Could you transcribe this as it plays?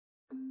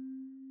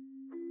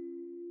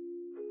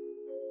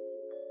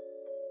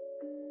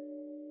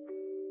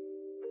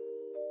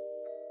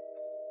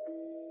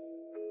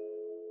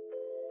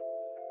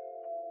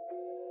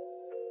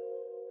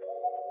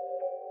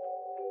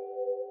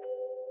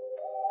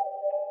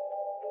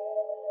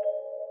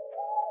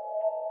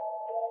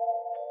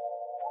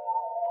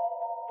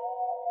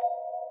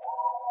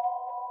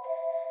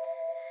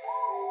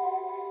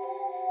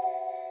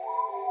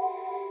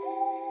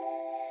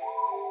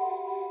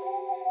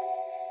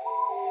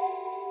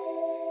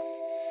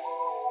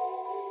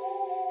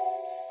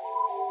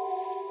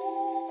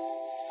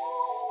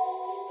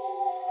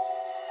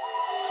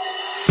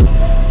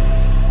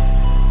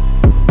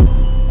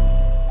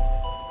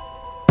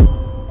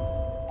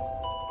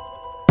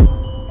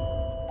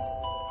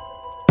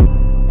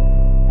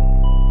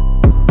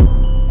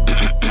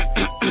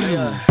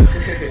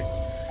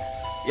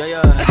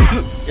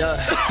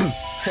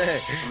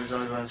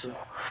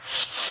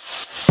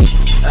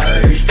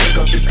Hey, pick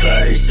up the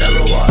pace,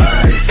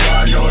 L-O-I-A,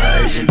 fly, no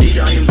haze. Indeed,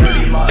 I am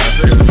breathing my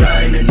effort in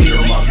vain. The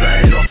needle in my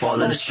veins, while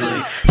falling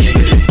asleep. King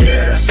of the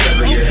dead, I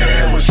sever your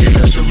head. When shit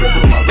touch the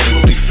river, my brain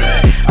will be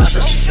fed. I touch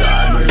the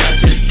sky, burn light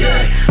to the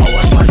day. I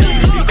watch my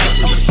demons become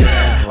super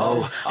sad.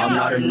 Oh, I'm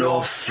not an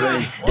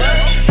orphan.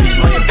 Death feeds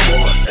my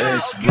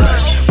importance.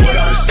 Rest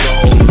without a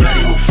soul,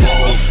 many will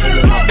fall.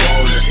 Feeling my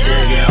bones, I say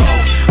again, oh,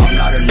 I'm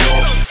not an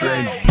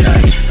orphan.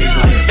 Death feeds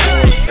my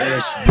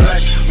importance.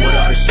 Rest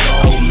without a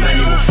soul,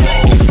 many will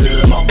fall.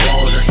 Feeling my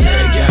bones, I say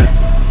again.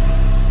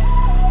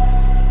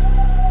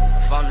 I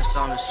found the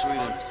sound of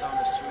Sweden.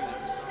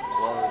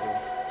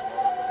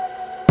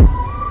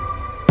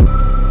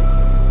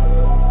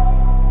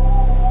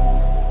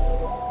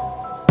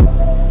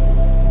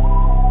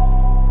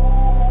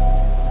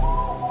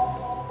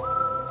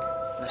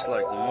 It's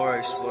like the more I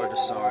explore the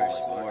songs,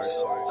 the more I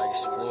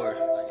explore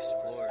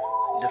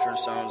different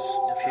sounds,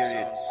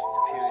 period.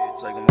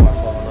 It's like the more I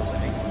fall in love with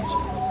making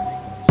music.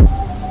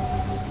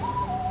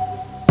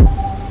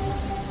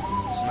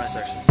 It's nice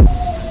actually.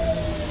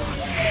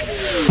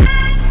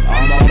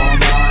 I'm on my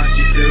mind,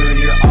 see fear in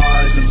your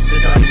eyes. I'm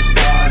sick, I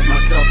despise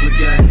myself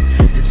again.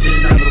 The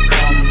tears never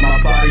come, my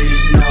body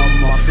is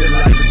numb. I feel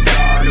like a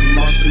god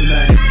amongst the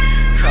men.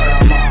 Cut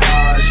out my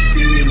eyes,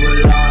 feed me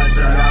with lies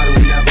that I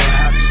don't ever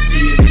have to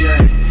see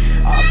again.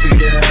 I feed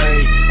the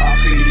hate, I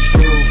feed the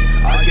truth.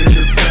 I give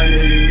the pain to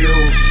the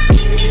youth.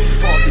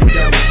 Fuck the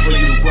devil for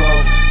your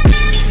wealth.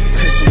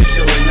 Pistol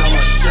chilling on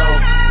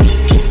myself.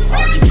 I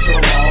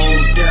control my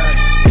own death.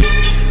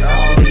 I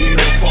don't need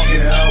no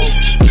fucking help.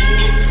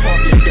 Fuck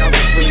the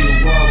devil for your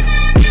wealth.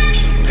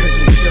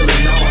 Pistol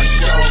chilling on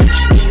myself.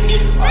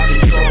 I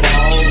control my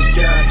own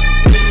death.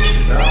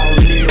 I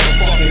don't need no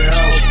fucking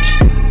help.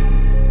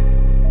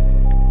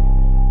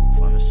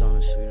 Find the sound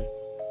of Sweden.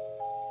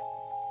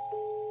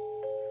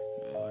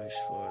 The more I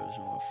explore,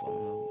 the more I fall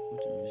in love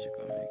with the music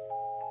I make.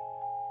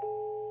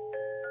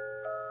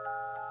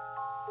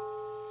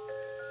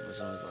 It was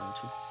only volume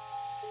 2.